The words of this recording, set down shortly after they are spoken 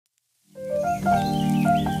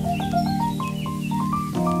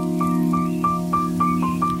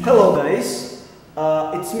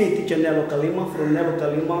me, teacher Nelo Calima from Nelo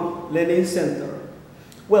Calima Learning Center.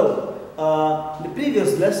 Well, in the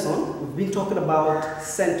previous lesson, we've been talking about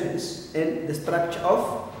sentence and the structure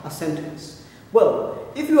of a sentence. Well,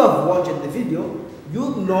 if you have watched the video,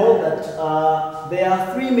 you know that there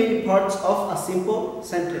are three main parts of a simple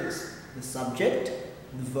sentence: the subject,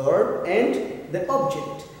 the verb, and the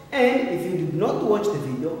object. And if you did not watch the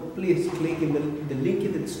video, please click in the link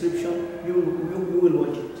in the description. You will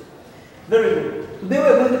watch it. Very good. Today we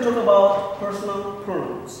are going to talk about personal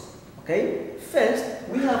pronouns. Okay? First,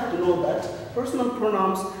 we have to know that personal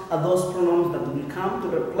pronouns are those pronouns that will come to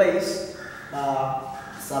replace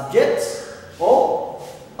subjects or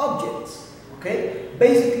objects. Okay?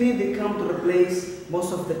 Basically, they come to replace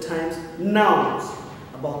most of the times nouns.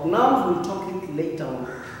 About nouns, we'll talk it later on.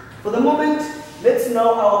 For the moment, let's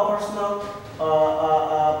know our personal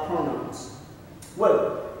pronouns.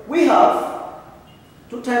 Well, we have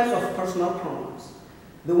two types of personal pronouns.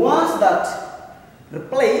 The ones that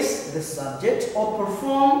replace the subject or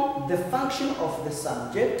perform the function of the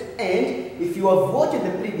subject, and if you have watched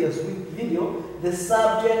the previous video, the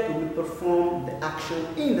subject will perform the action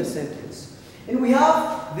in the sentence. And we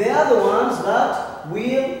have the other ones that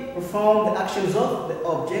will perform the actions of the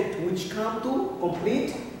object, which come to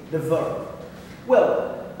complete the verb.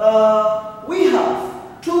 Well, we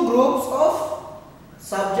have two groups of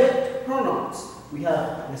subject pronouns. We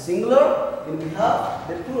have the singular and we have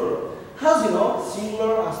the plural. As you know,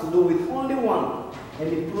 singular has to do with only one,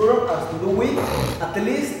 and the plural has to do with at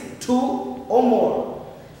least two or more.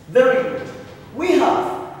 Very good. We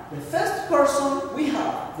have the first person, we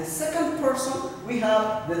have the second person, we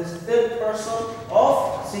have the third person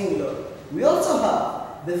of singular. We also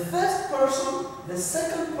have the first person, the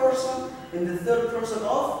second person, and the third person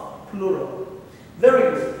of plural.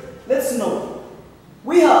 Very good. Let's know.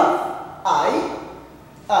 We have I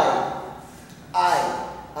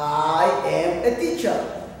am a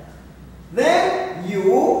teacher. Then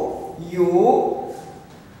you,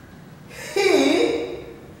 he,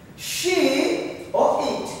 she, or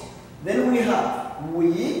it. Then we have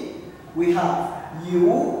we have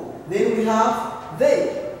you, then we have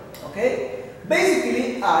they. Okay?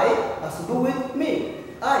 Basically, I has to do with me.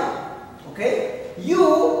 I. Okay?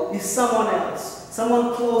 You is someone else,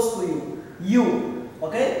 someone close to you. You.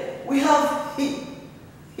 Okay? We have he.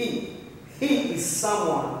 He is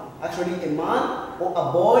someone, actually a man or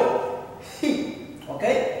a boy. He.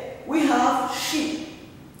 Okay? We have she.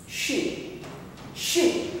 She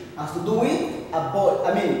has to do with a boy.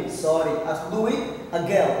 Has to do with a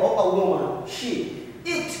girl or a woman. She.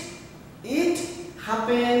 It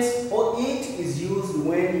happens, or it is used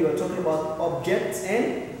when you are talking about objects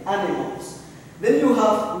and animals. Then you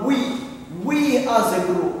have we as a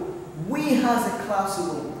group, we as a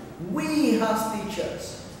classroom, we as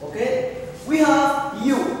teachers. Okay? We have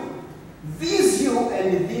you. These you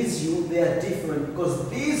and these you, they are different because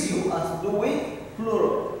these you has to do with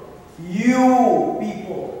plural. You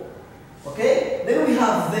people. Okay? Then we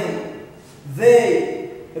have they.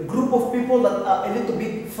 They, a group of people that are a little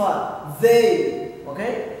bit far. They.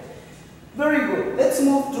 Okay? Very good. Let's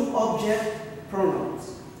move to object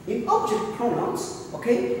pronouns. In object pronouns,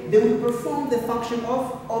 okay, they will perform the function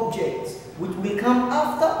of objects, which will come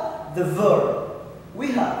after the verb. We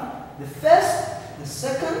have the first, the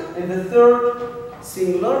second, and the third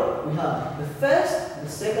singular. We have the first, the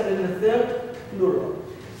second, and the third plural.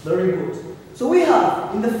 Very good. So we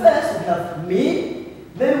have, in the first, we have me,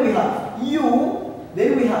 then we have you,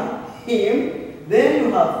 then we have him, then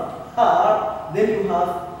you have her, then you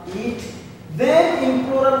have it, then in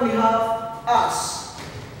plural we have us.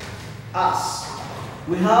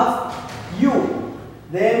 We have you,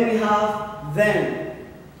 then we have them.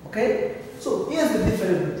 Okay? So here's the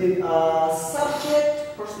difference between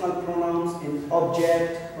subject, personal pronouns, and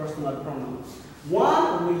object, personal pronouns.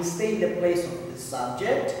 One will stay in the place of the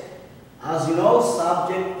subject. As you know,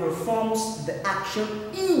 subject performs the action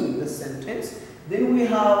in the sentence. Then we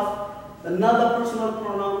have another personal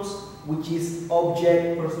pronouns, which is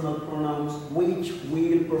object personal pronouns, which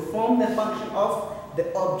will perform the function of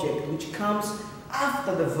the object, which comes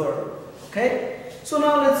after the verb. Okay? So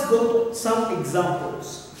now let's go to some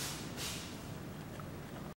examples.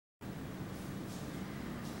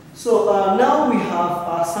 So now we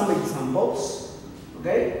have some examples.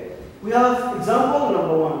 Okay? We have example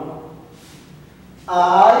number one.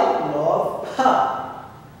 I love her.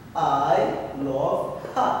 I love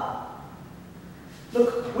her.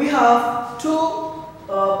 Look, we have two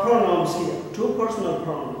pronouns here, two personal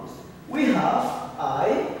pronouns. We have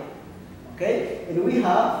I, okay, and we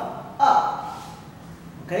have a.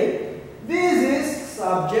 Okay? This is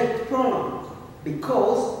subject pronoun.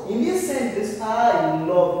 Because in this sentence, I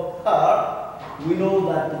love her, we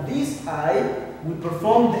know that this I will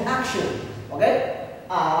perform the action. Okay?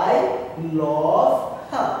 I love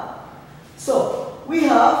her. So we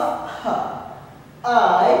have her.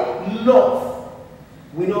 I love.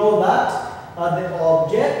 We know that the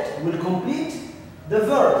object will complete the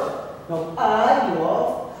verb. Now, I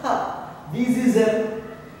love her. This is a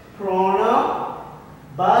pronoun,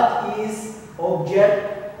 but is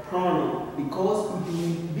object pronoun because it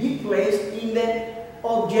will be placed in the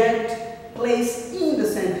object placed in the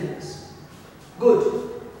sentence. Good.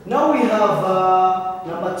 Now we have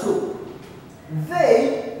number 2.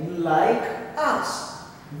 They like us.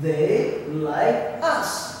 They like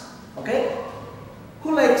us. Okay?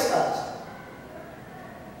 Who likes us?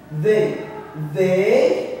 They.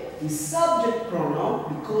 They is subject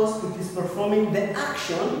pronoun because it is performing the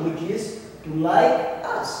action which is to like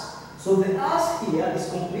us. So the us here is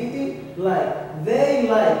completing like. They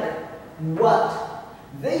like what?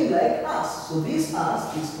 They like us. So this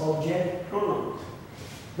us is object pronoun.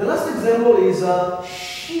 The last example is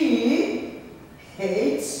she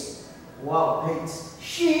hates. Wow, hates.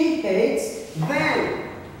 She hates them.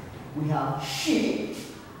 We have she,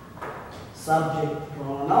 subject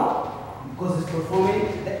pronoun, because it's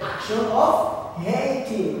performing the action of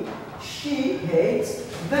hating. She hates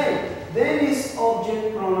them. Then is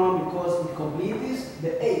object pronoun because it completes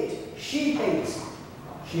the hate. She hates.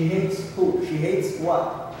 She hates who? She hates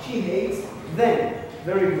what? She hates them.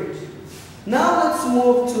 Very good. Now let's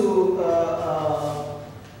move to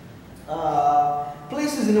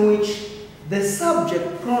places in which the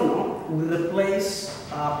subject pronoun will replace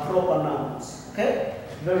proper nouns. Okay?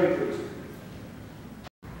 Very good.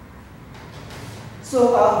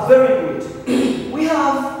 So, very good. We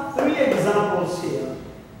have 3 examples here.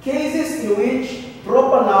 Cases in which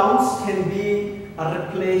proper nouns can be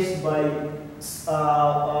replaced by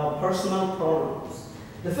personal pronouns.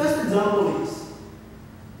 The first example is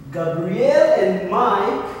Gabriel and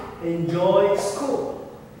Mike enjoy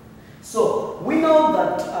school. So, we know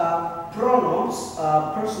that pronouns,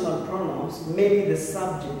 personal pronouns, maybe the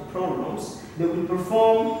subject pronouns, they will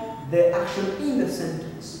perform the action in the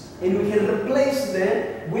sentence. And we can replace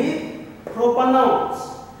them with proper nouns.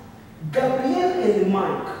 Gabriel and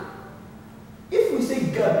Mike. If we say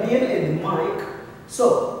Gabriel and Mike,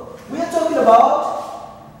 so we are talking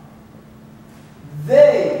about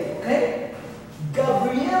they, okay?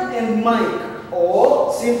 Gabriel and Mike,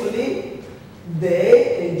 or simply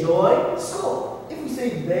they enjoy school. If we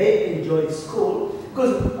say they enjoy school,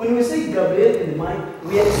 because when we say Gabriel and Mike,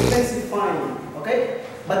 we are specifying, okay?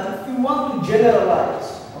 But if we want to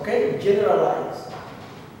generalize, okay, generalize,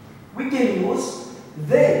 we can use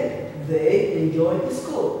they. They enjoy the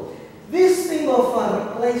school. This thing of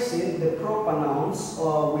replacing the proper nouns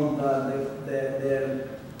with the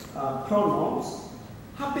pronouns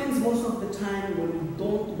happens most of the time when we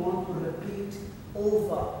don't want to repeat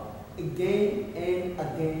over again and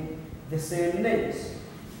again the same names.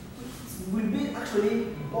 It will be actually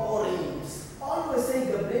boring. Always say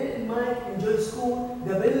Gabriel and Mike enjoy school,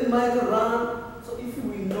 Gabriel and Mike run. So if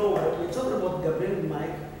we know that we're talking about Gabriel and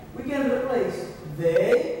Mike, we can replace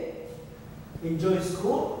they enjoy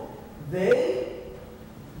school, they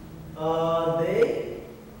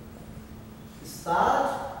start,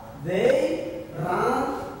 they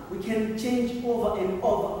run. We can change over and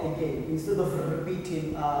over again instead of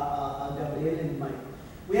repeating Gabriel and Mike.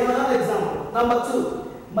 We have another example. Number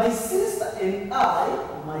 2. My sister and I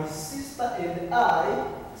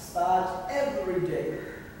start every day.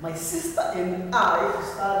 My sister and I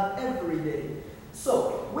start every day.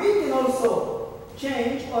 So we can also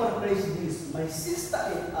change or replace this. My sister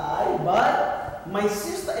and I by my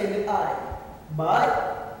sister and I by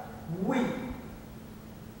we.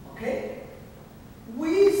 Okay?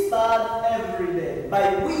 We start every day.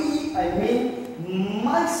 By we, I mean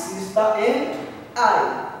my sister and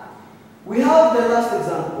I. We have the last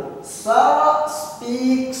example. Sarah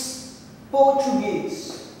speaks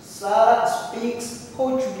Portuguese. Sarah speaks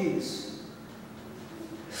Portuguese.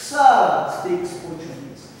 Sarah speaks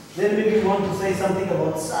Portuguese. Then maybe we want to say something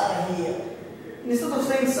about Sarah here. Instead of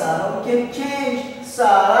saying Sarah, we can change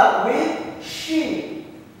Sarah with she.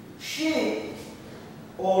 She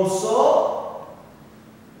also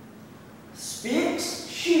speaks.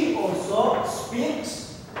 She also speaks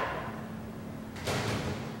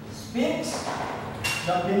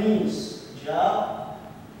Japanese.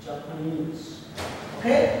 Japanese.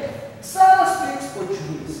 Okay? Sarah speaks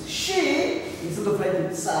Portuguese. She, instead of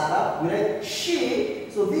writing Sarah, we write she.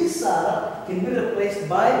 So this Sarah can be replaced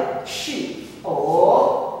by she.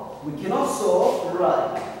 Or we can also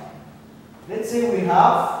write. Let's say we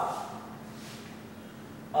have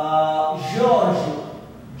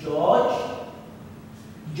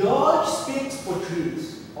George speaks Portuguese.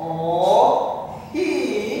 Or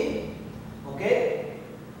he, okay,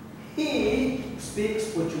 he speaks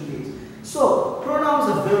Portuguese. So pronouns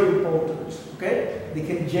are very important. Okay, they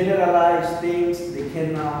can generalize things. They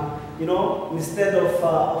can, instead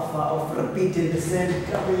of repeating the same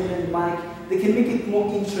Gabriel and Mike, they can make it more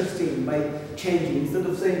interesting by changing. Instead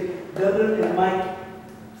of saying Gabriel and Mike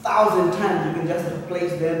 1,000 times, you can just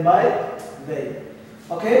replace them by they.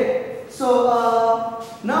 Okay. So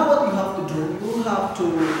now what you have to do, you have to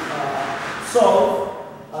solve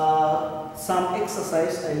some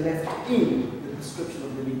exercise I left in the description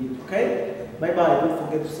of the video. Okay? Bye bye. Don't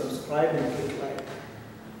forget to subscribe and click like.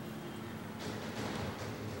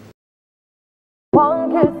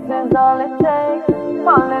 One kiss is all it takes.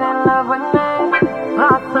 Falling in love with me.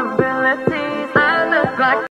 Possibilities. I look like